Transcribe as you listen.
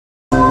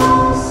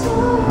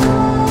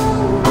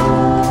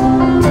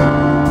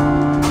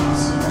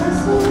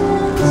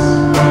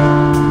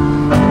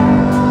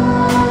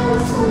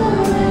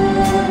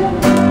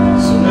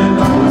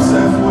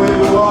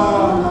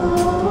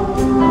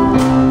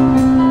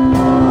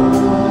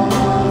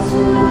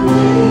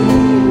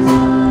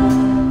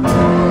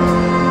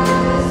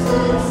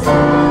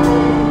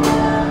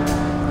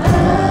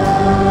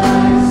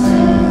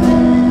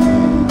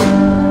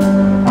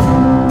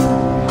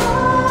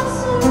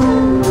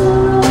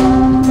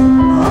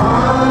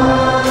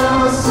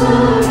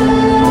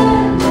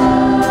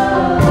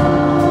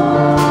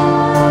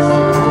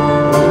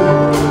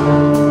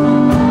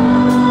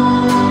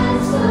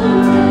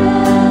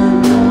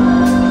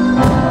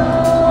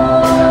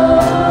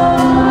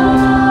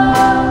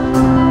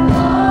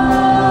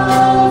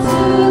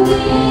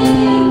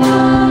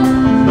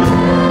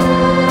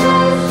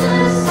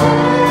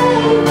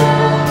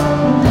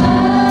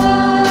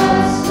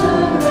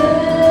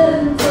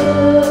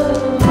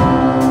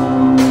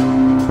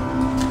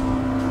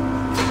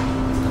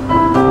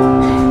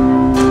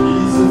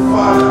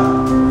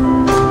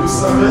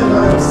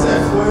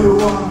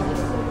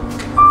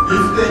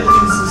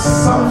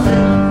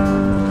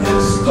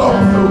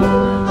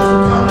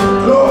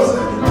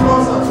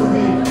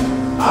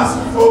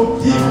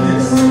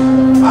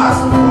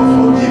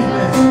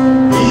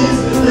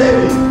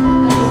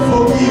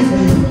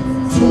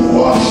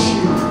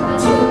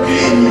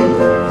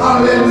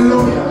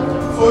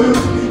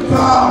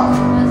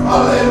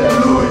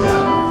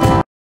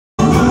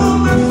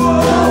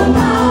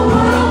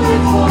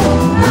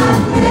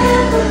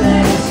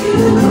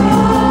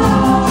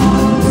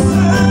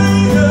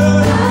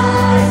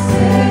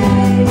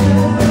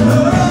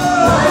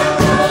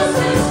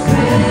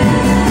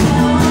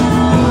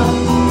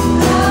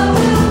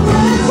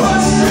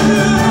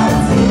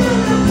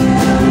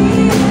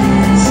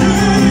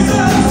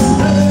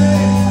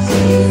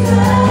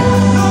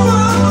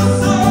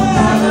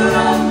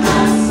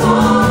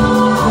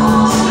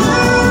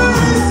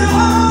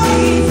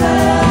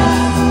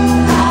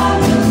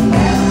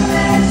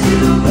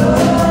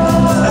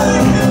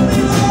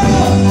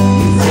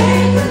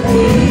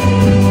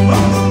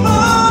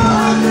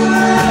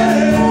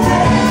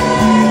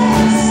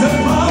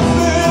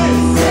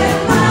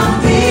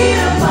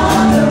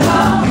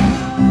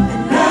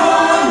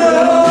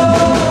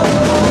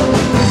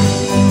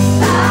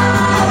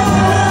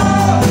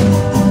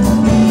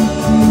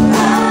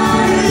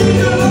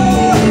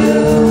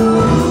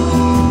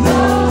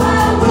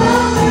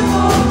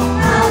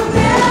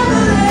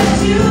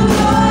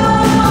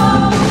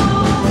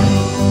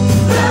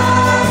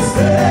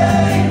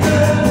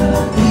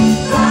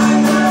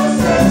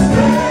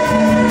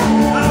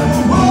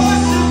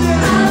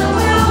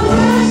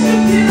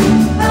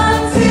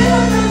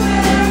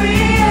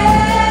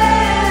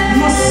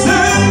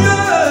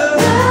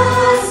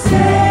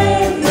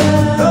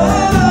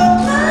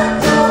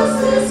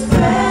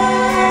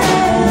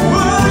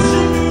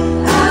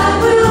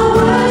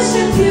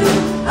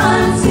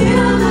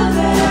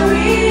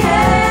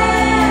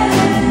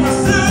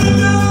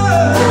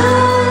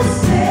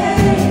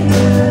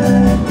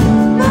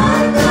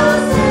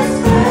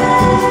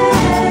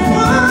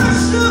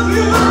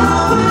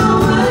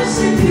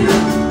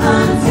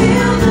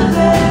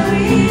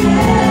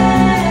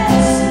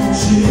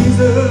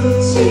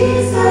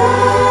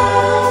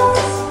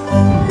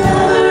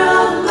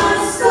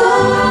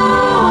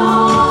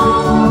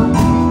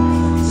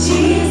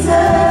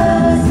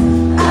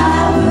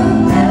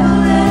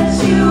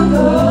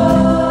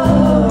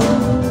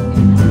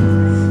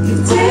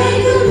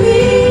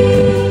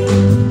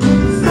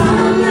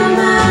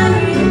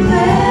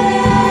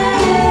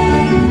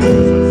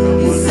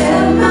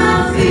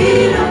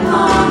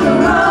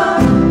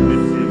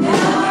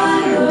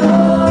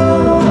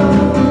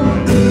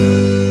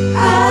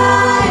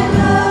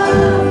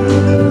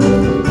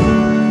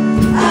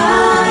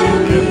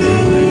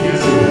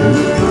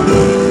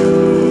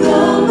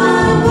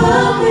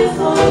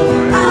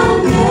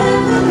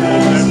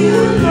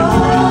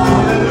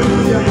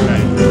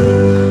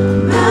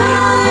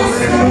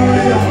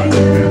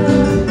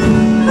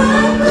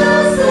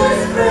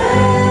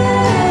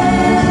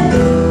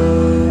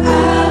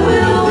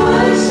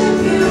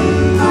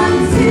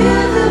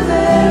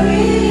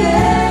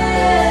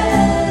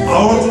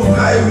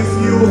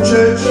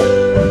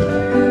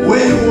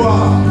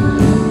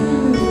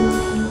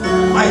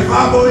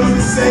Bible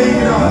is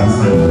saying that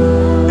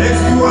as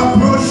you are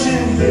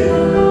approaching Him,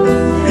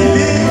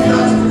 believe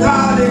that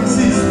God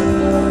exists.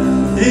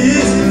 He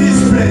is in this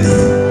place,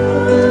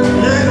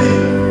 ready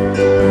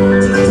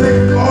to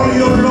take all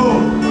your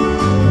load,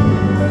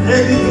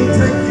 ready to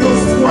take your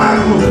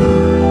struggle,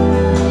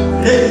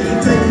 ready to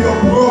take your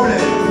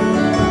problem.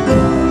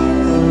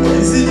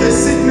 Is it a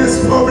sickness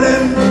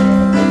problem,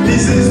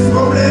 disease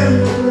problem,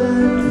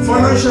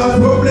 financial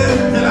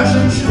problem,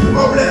 relationship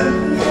problem,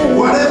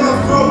 whatever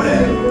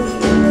problem?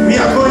 We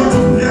are going to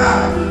pray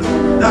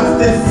that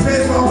the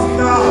favor of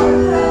God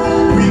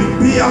will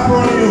be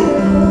upon you.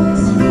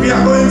 We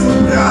are going to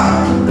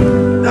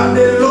pray that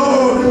the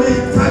Lord may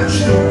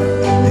touch you.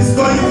 He's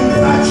going to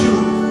touch you,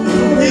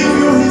 to give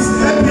you His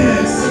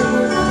happiness,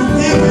 to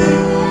give you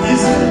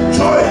His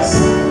choice.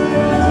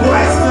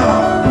 Right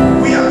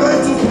now, we are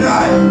going to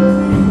pray.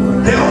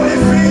 The only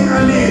thing I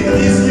need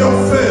is your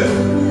faith.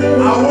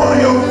 I want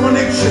your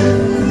connection.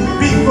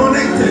 Be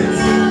connected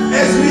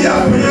as we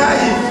are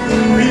praying.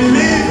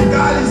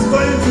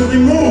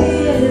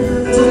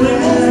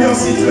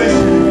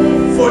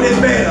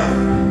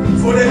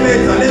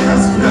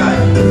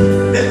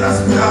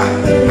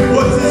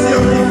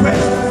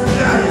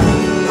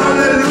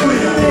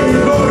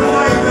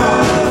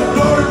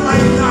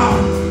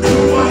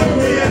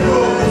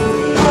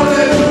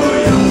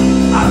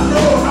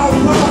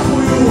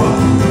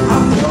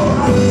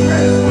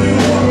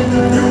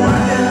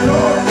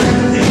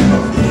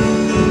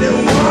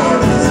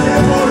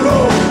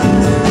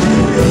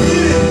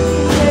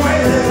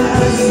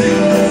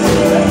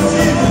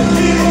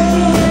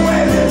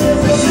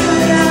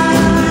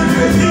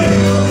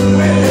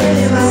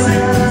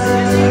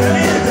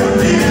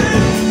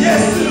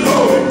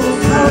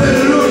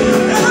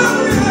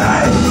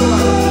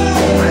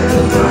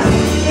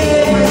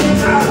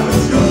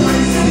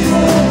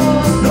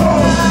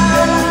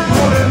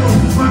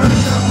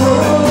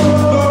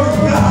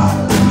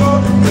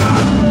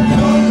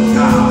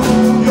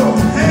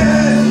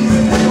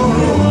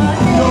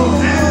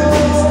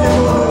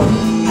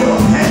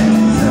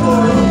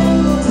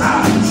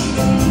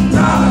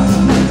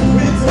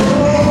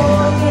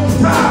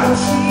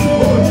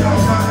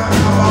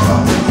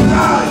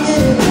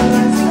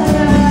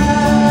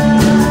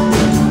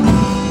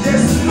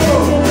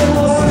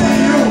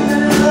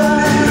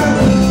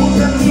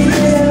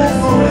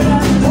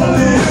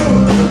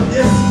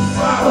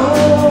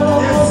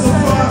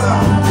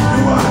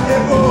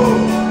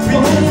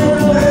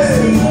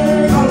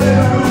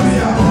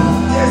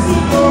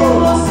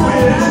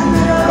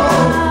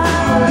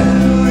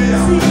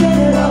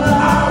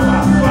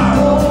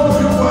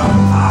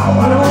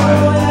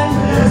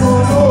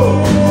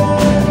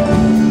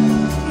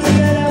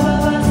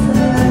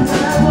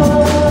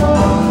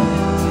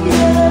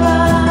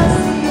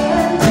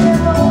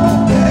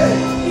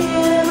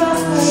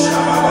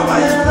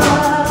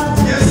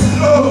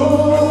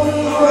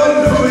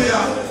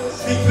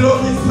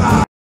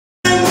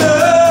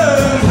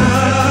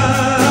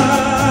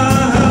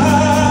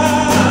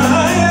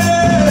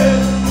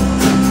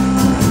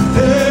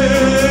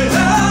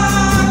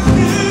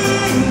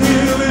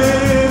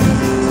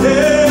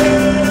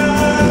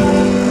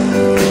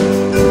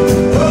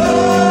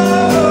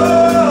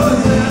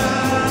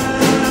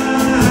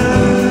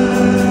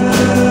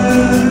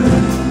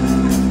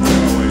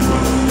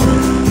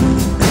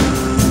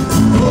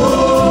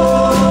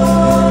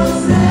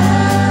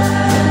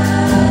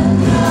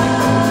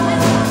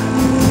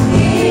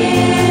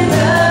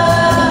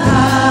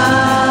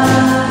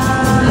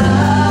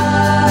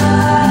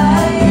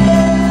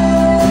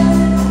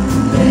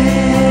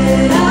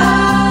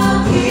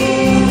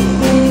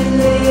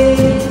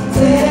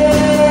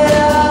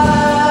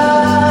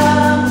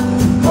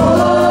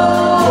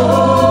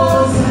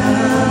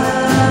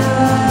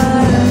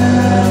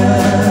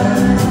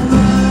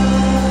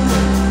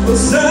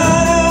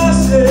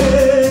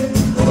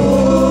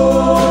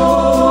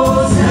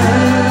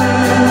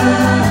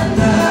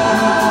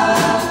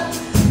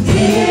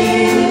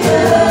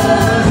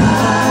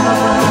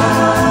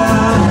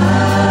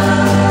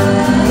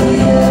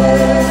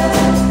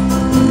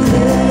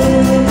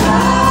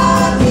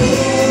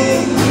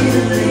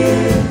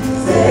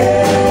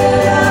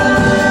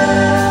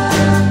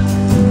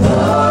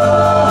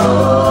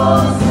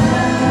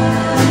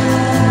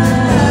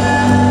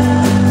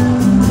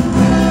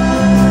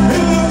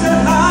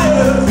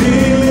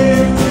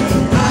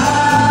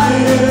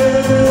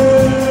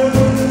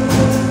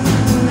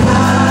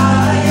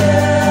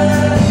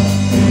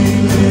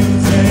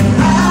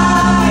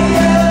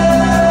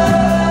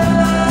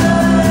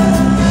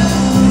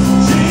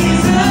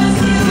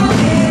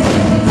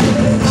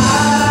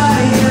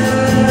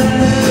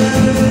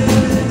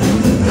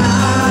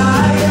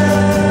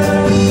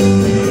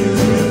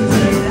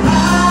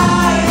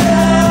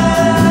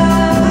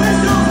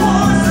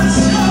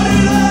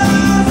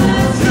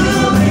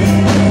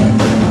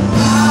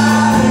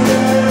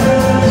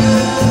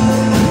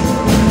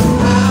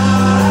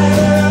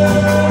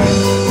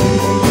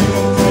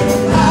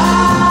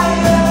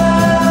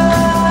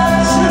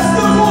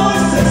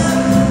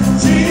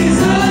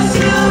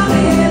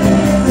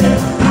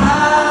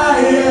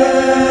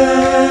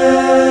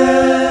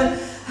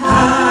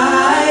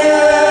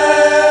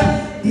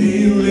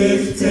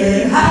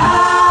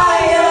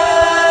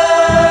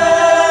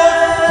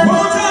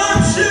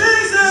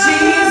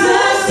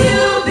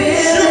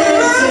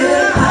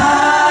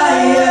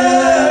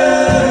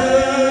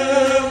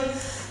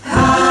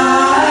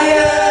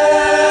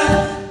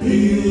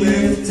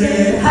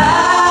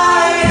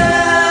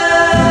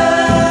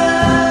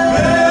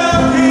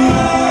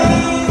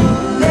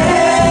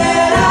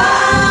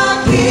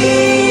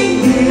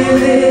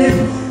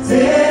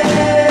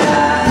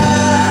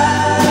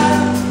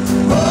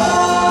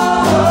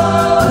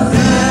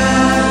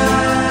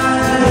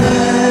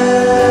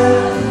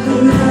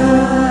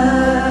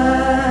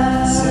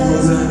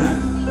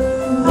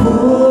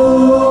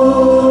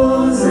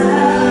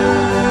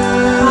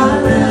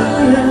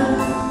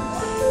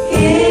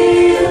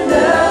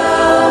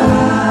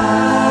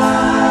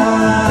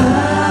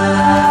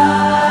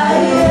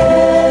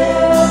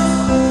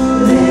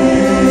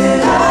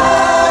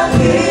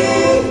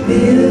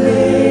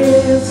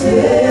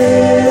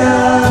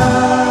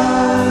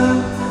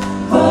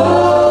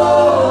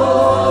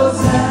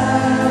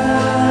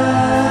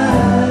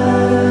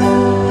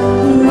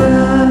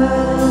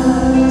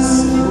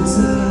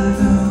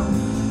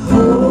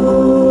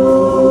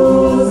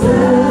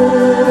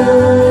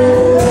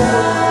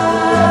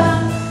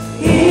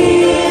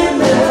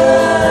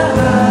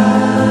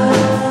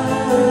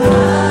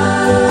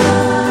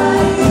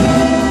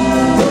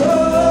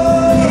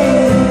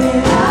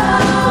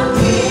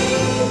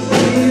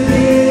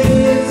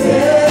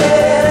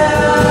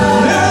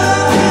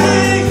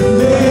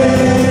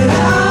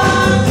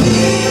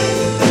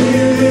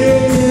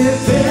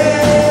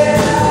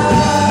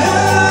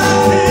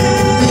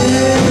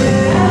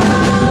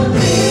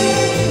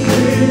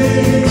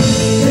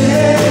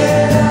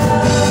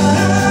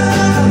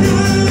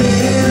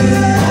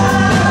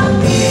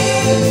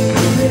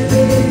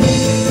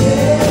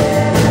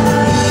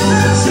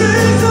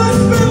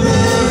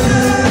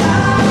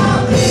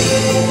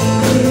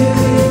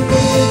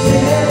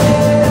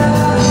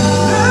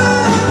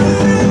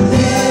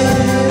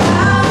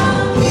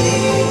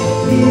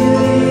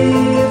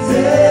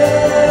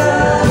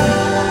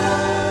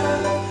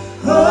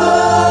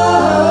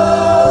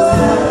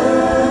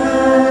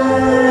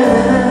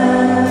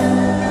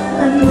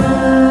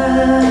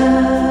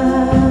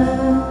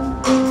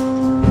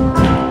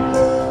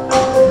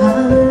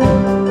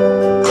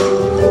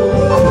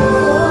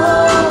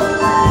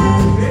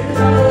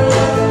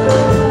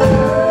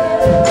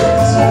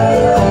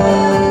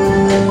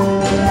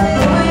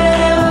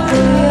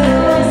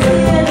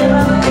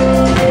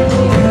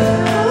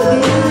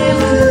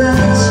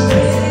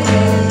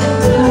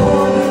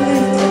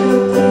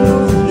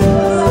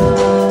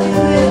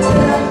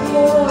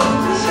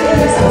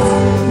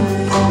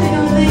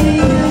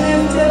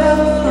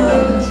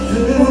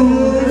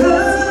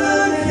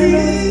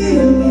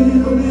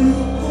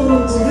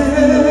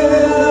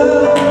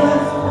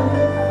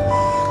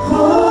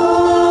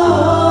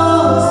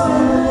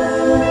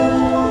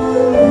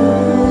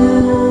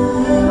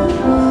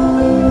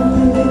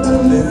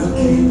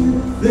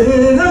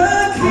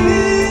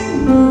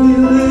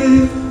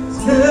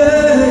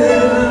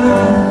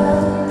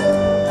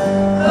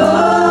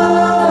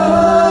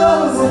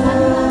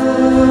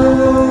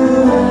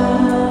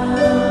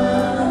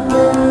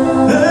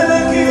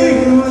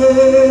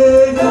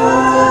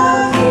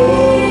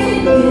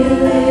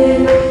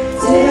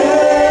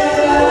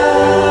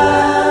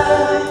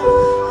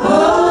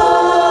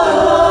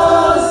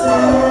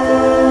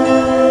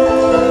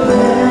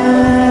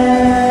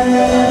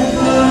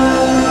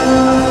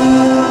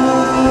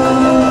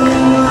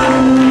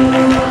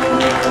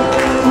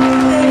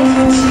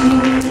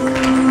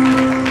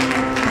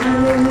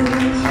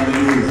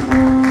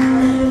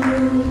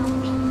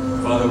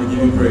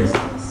 praise.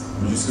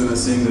 We're just gonna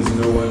sing There's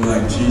No One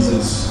Like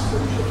Jesus.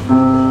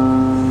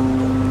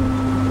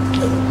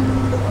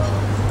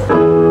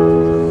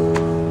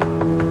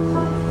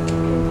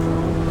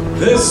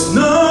 There's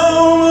no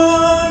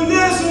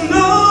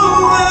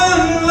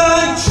one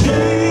like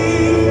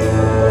Jesus.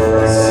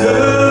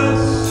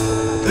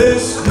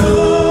 There's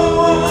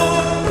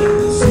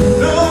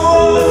no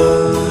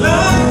one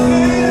like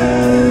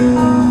Him.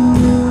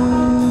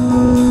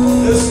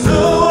 There's no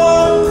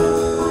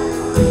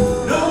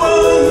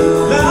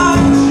one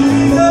like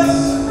Jesus.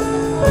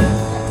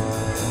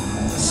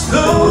 There's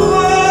no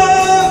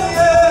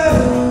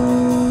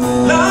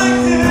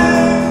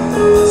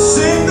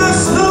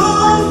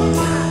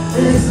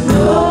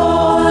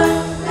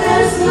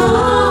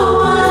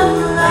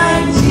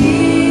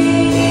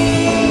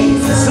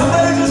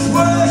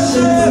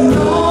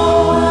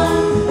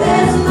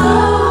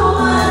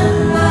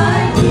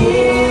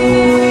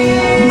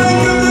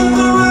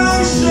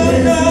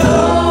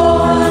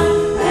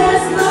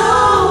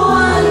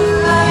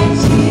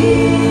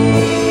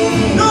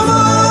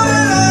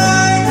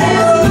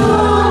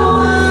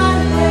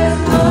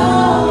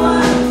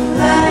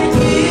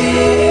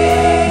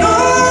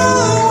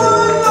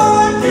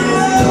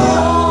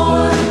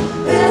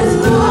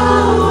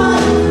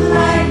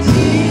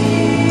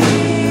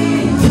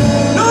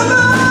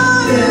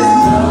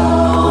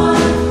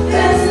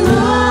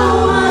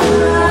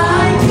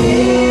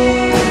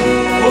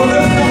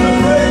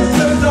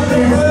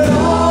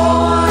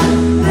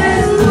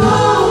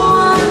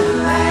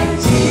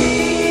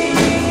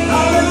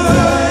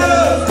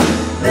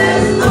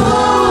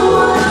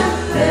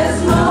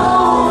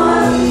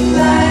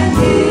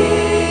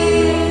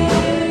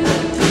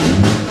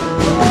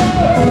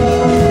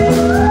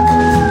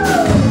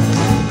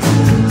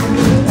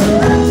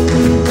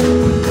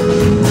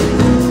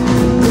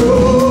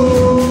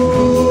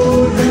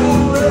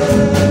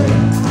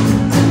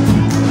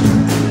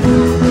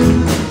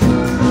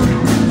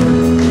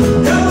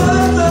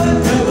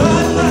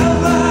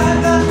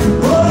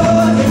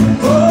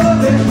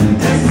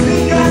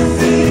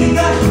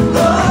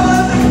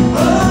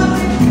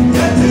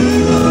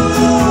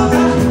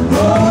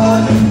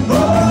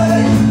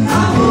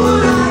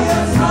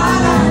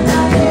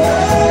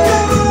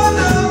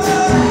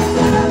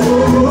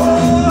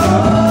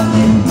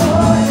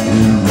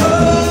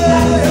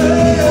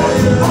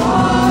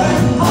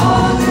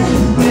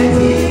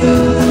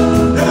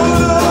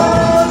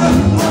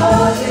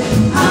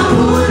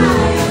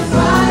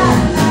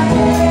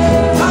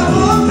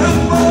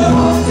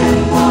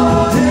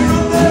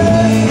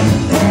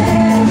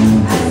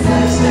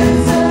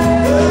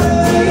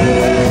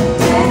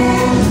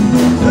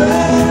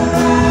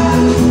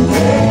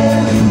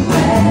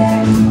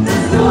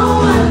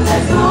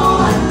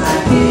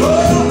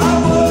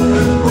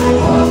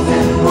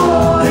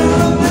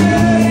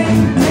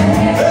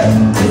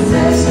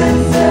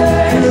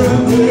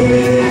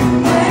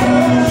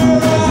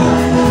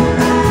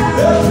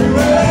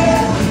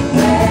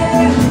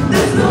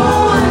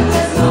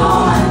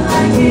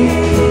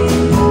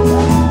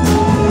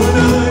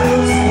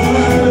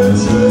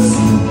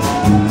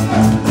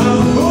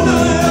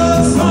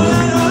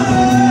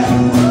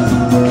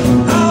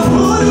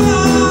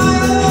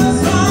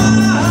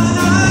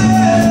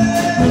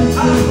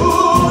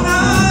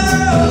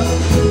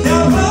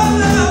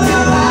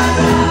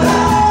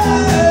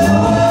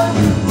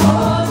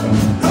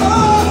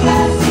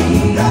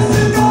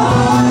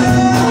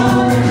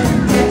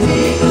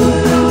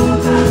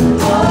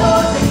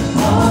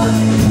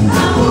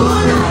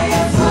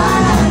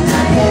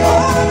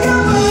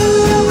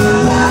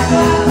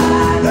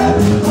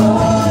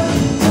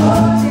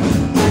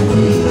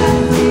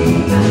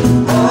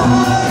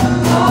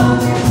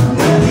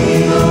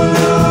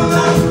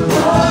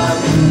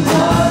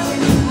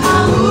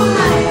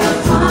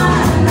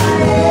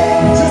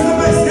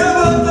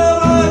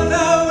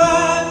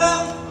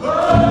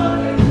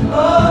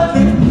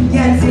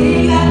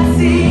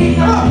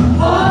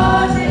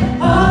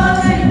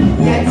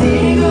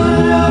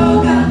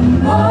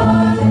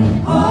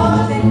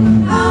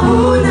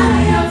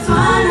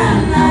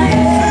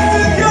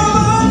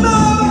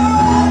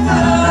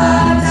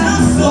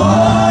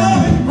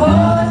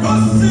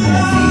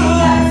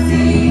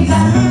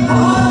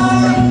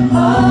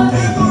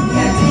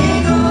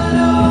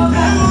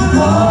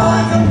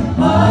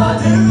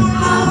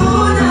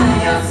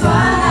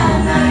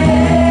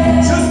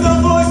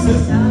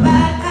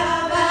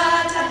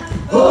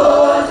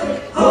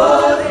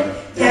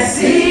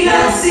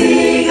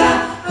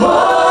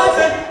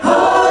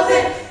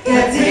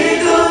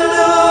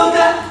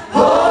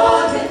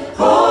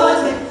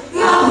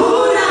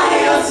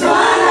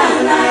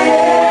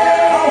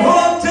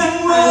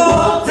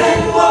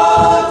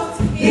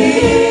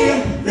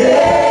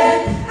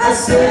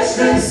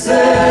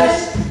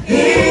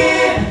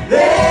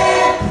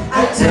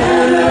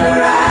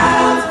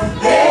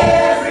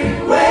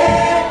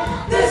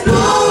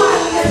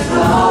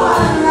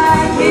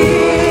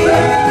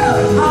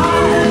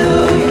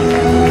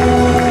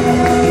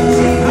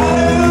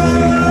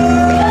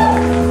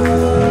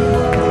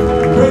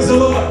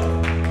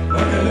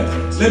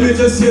me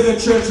just hear the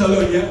church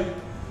alone, yeah?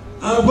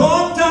 I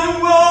walked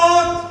and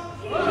walked.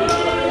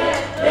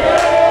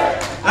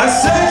 I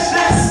searched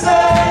and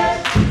searched.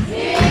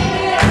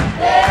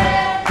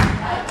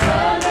 I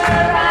turned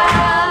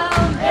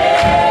around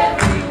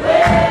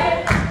everywhere.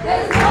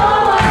 There's no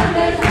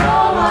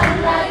one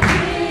like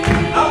me.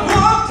 I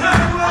walked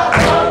and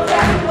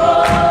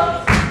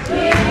walked.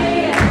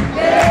 Here and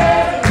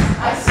there.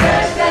 I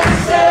searched and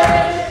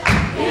searched.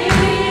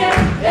 Here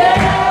and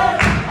there.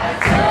 I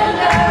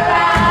turned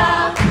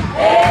around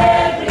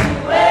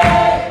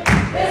everywhere.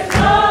 There's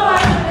no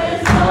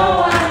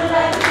one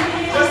like me.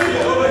 Just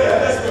here, over here,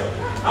 let's go.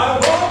 I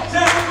walked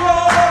and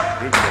walked.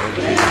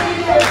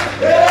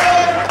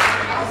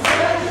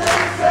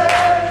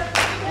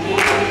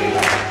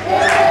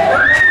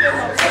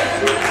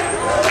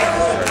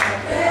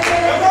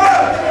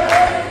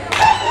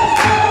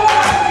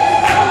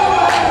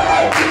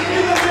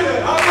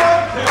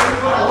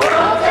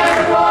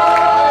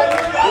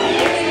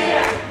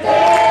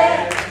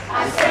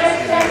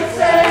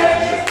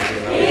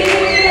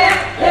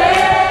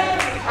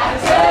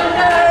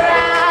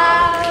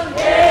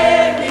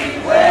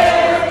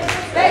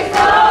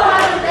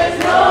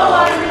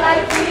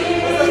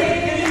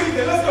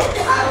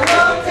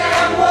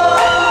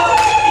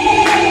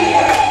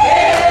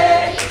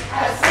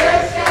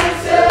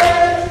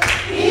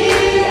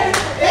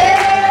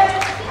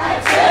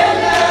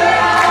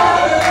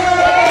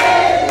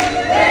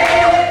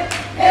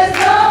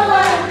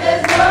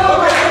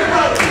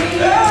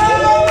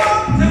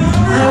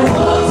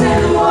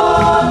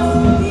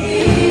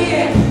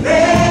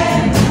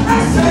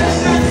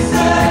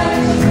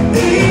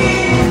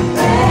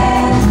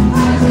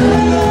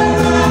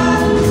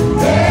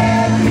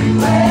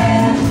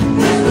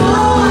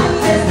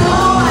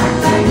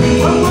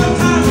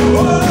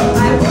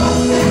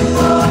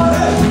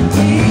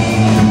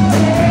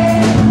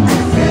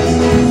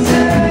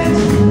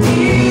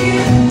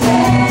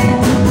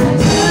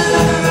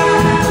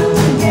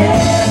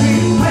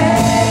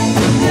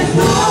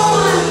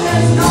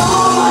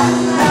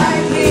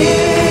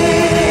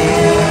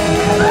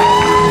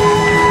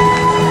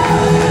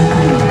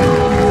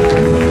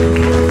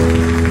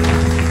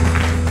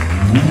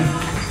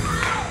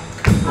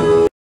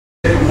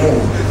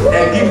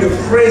 And give the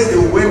praise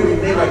the way we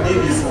never did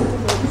before.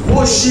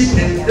 Worship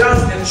and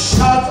dance and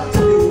shout the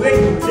way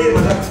we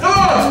never have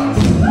done.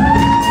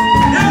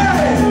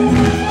 Yeah!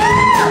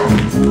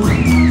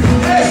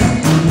 Yes!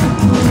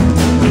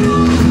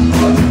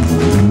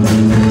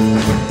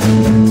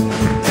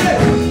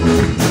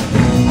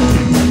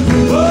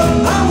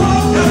 I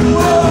walk and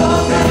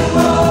walk and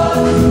walk.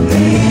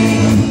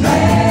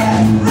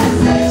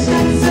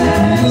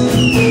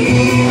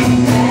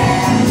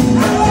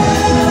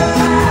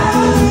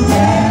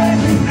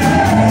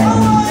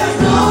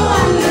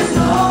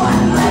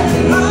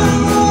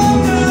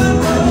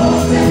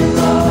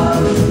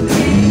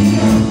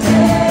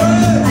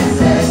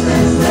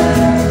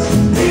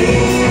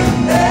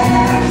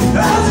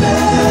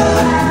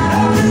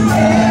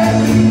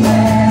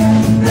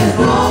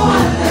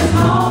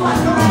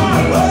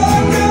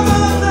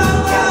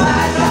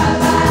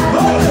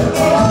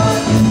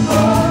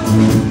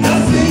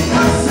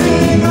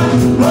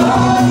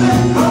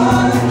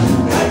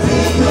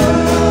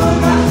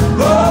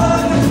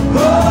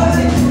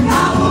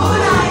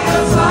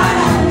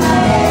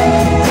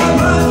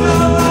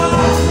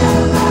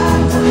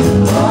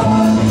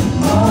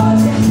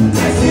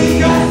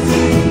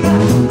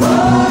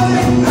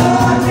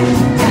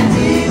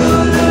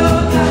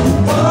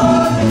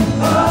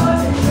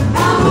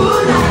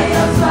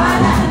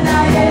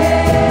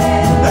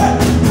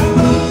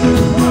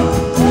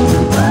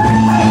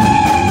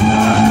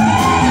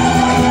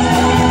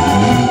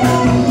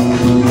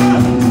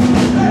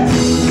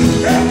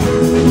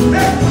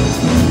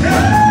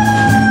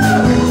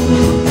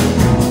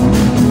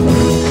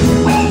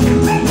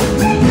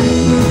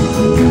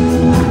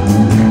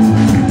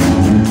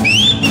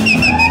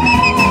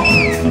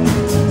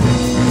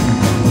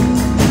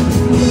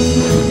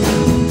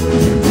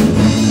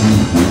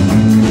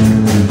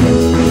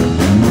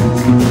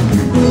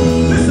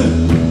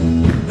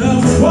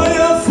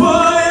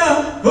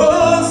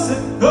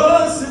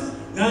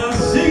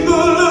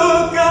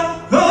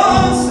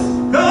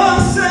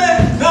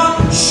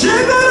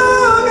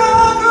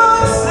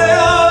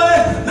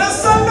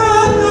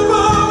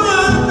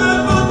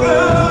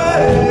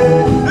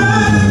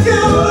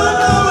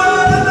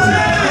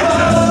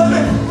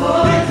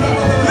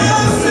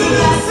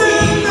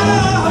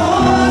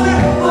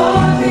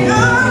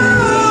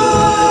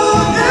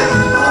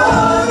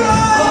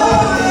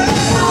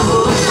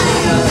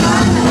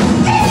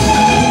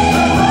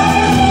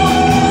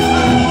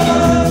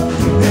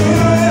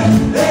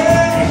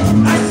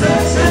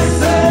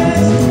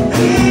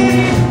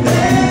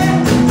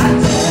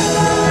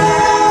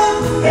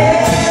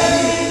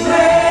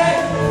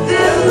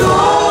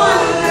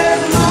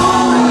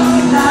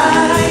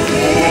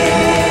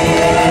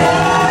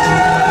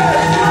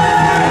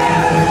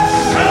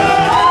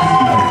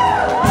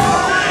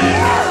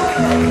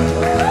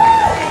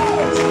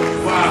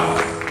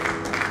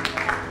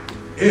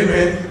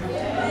 Amen.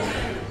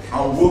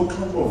 woke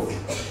up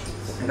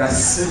and I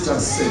searched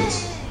and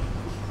searched.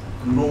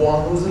 No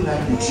one knows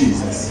like you,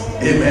 Jesus.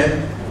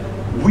 Amen.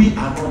 We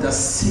are not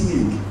just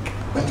singing,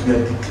 but we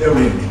are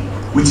declaring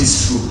which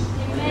is true.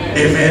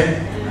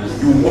 Amen.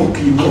 You walk,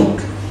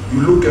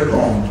 you look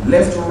around,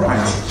 left or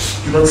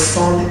right. You don't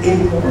find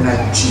anyone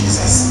like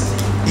Jesus.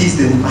 He's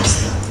the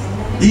Master.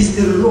 He's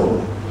the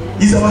Lord.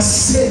 He's our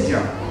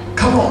Savior.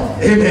 Come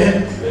on.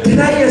 Amen. Can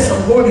I hear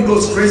some Holy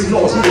Ghost crazy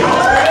noise in the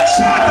house?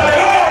 Shout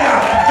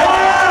hallelujah. Come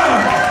on.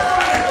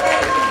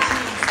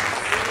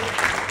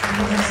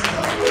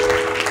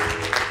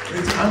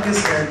 Uncle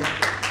said,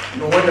 you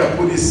know, when I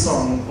put this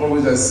song,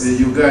 always I say,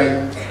 you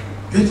guys,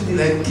 get to be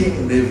like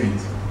King David.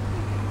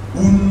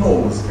 Who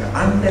knows,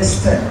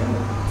 understand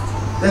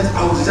that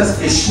I was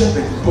just a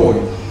shepherd boy.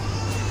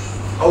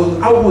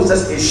 I was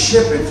just a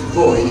shepherd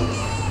boy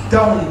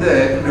down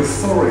there in the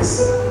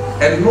forest,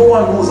 and no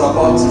one knows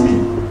about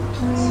me.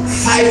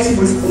 Fighting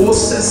with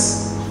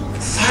horses,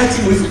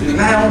 fighting with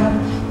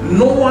lion.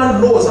 No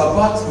one knows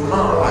about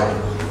my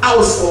life. I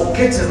was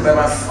forgotten by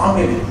my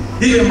family.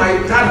 Even my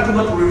dad could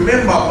not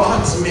remember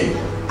about me.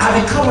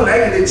 I become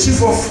like the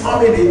chief of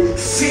family,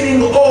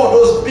 feeding all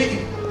those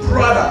big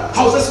brother.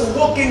 I was just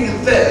walking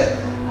there.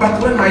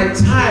 But when my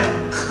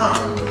time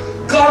came,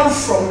 God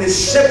from the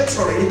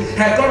shepherdry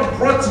had God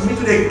brought me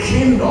to the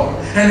kingdom.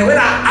 And when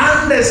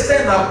I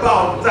understand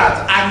about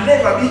that, I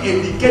never be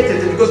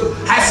educated because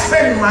I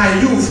spent my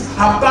youth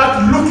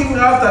about looking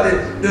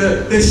after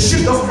the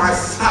sheep of my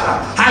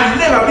father. I've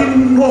never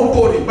been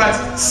nobody,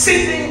 but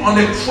sitting on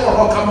the throne.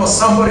 Oh, come on,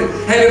 somebody.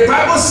 And the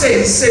Bible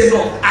says,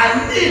 no, I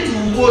need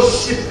to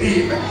worship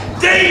him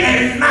day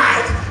and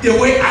night the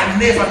way I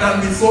never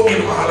done before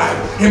in my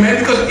life. Amen.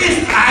 Because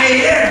if I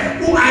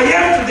am who I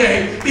am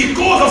today,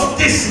 because of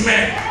this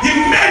man, he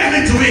made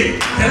me to be.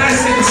 And I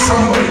say to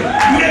somebody,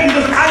 maybe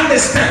you don't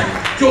understand,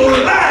 your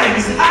life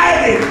is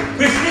hiding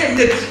within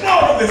the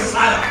throne of the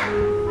Father.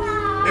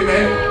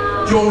 Amen.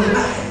 Your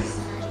life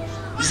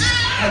is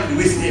hiding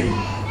with him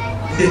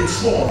in the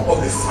throne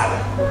of the Father.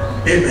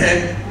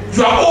 Amen.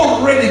 You are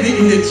already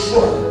in the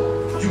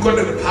throne. You got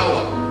the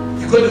power.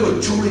 You got the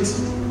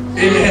authority.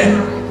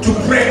 Amen. To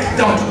break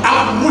down, to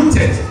uproot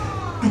it,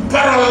 to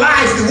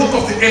paralyze the work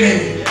of the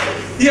enemy.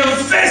 He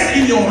invests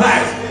in your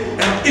life.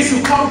 And if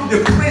you come to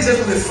the presence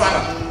of the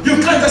Father,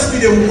 you can't just be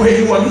the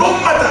way you are, no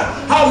matter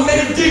how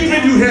many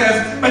degrees you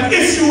have. But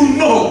if you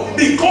know,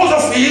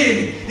 because of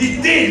him,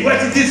 he did what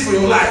he did for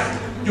your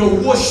life, your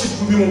worship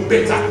will be more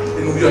better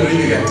than we are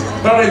doing again.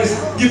 But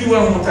give me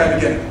one more time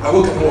again. I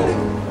walk and walk.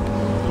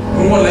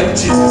 No one like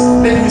Jesus.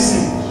 Let me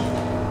sing.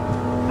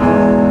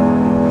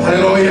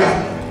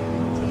 Hallelujah.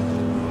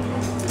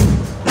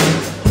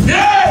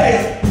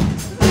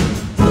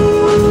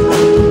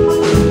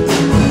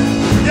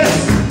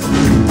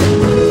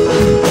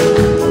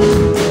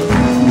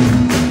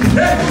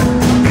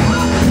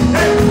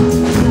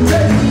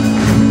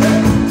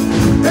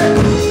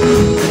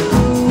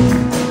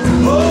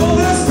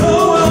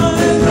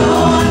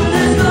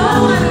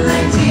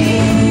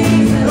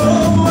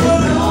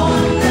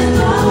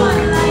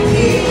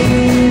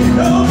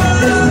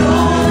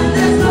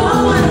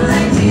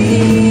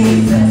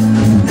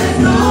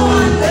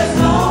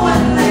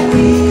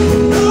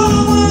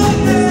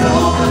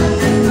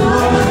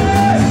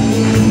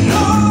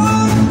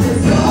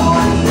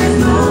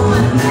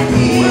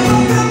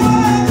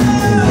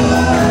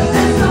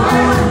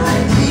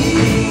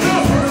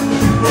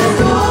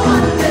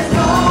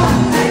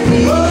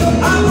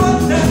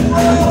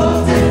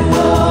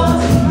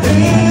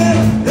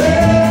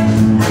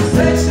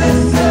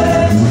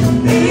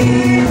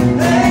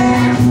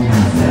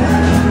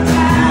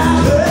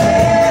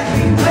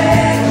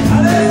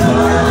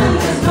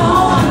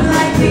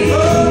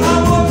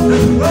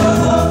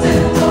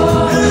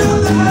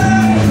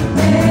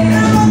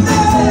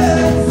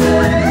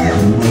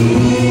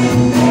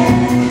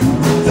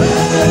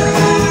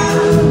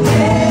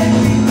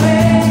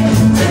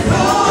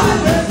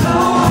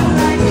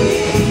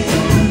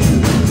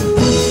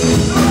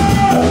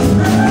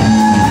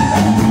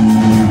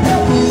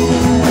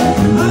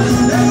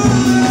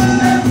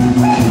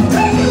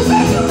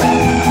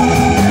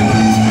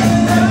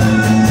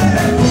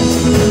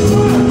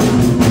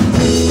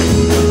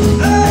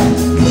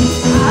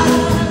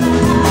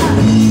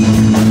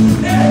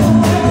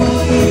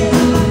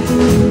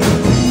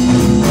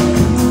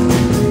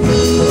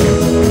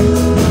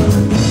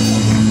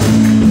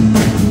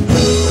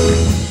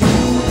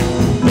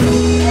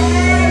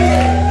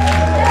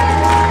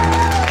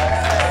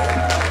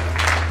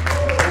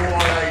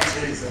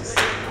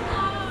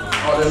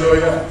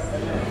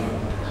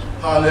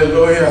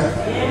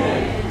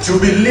 To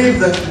believe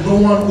that no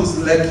one who's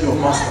like your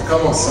master.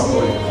 Come on,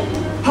 somebody.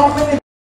 How many